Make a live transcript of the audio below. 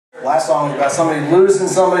Last song was about somebody losing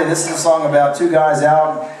somebody. This is a song about two guys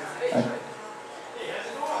out. A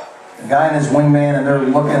guy and his wingman,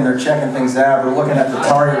 and they're checking things out. They're looking at the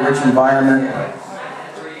target-rich environment.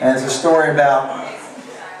 And it's a story about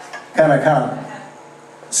kind of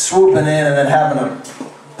swooping in and then having to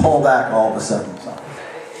pull back all of a sudden.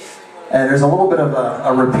 And there's a little bit of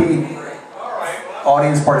a repeat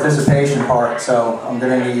audience participation part, so I'm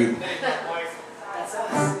going to need...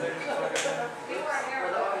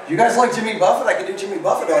 You guys like Jimmy Buffett? I could do Jimmy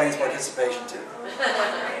Buffett audience participation too.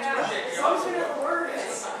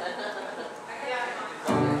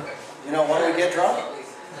 You know, when we get drunk?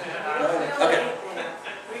 Okay.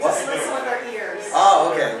 What?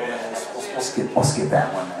 Oh, okay. We'll skip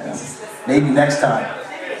that one. Maybe next time.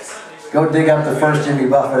 Go dig up the first Jimmy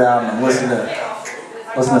Buffett album and listen to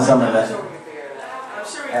some of that. I'm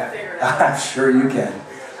sure we can figure it out. I'm sure you can.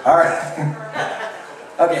 All right.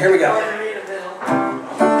 Okay, here we go.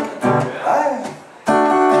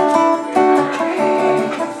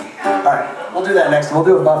 We'll do that next. We'll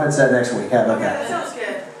do a Buffett set next week. How about that? Sounds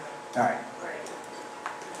good. All right.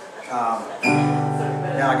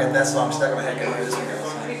 Now I got that song stuck in my head. Can I do this one?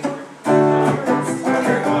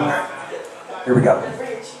 Here we go.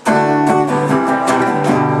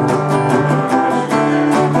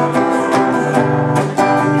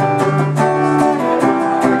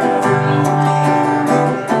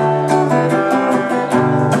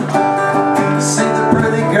 See the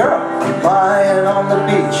pretty girl lying on the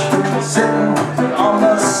beach, sitting on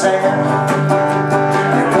the sand.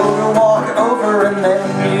 You go to walk over and then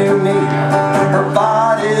you meet her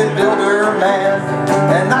bodybuilder man.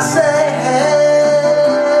 And I say,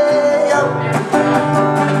 hey, yo,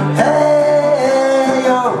 hey,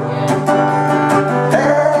 yo,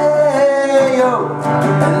 hey, yo.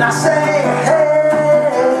 And I say,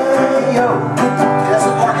 hey, yo. That's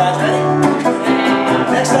the part, guys. Ready?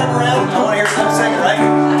 Next time around, I want to hear some singing, right?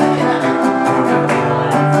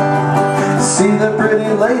 See the pretty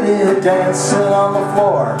lady dancing on the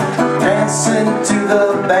floor, dancing to the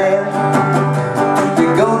band. You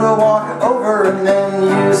go to walk over and then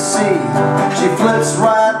you see she flips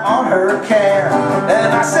right on her can.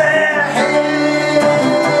 And I say, hey,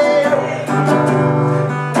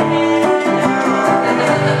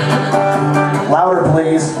 louder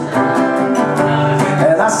please.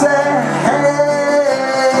 And I say,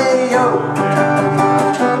 hey, yo.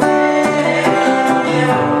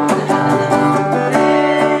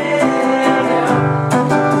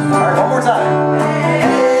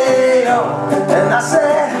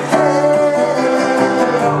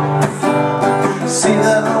 See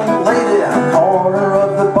the lady at the corner of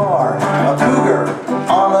the bar, a cougar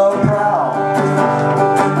on a prowl.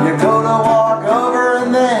 You go to walk over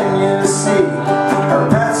and then you see her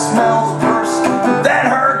breath smells worse than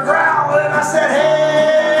her growl. And I said,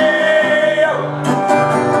 hey, yo.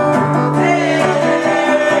 Hey,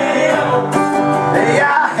 yo. Hey,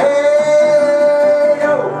 hey,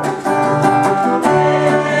 yo.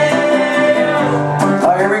 Hey, yo. All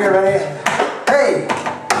right, here we go, ready? Hey,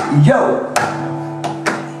 yo.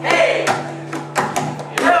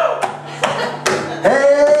 Yo. Hey.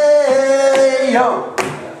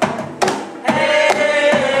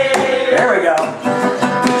 There we go.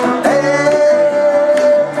 Hey,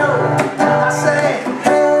 yo. I say,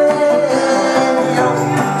 hey, yo.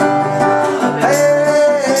 Hey,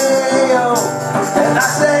 yo. And I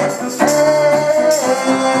say, hey,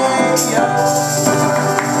 yo.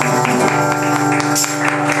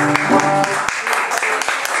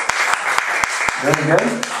 Very good.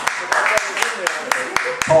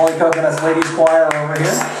 Paulie Coconut's Ladies Choir over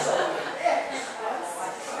here.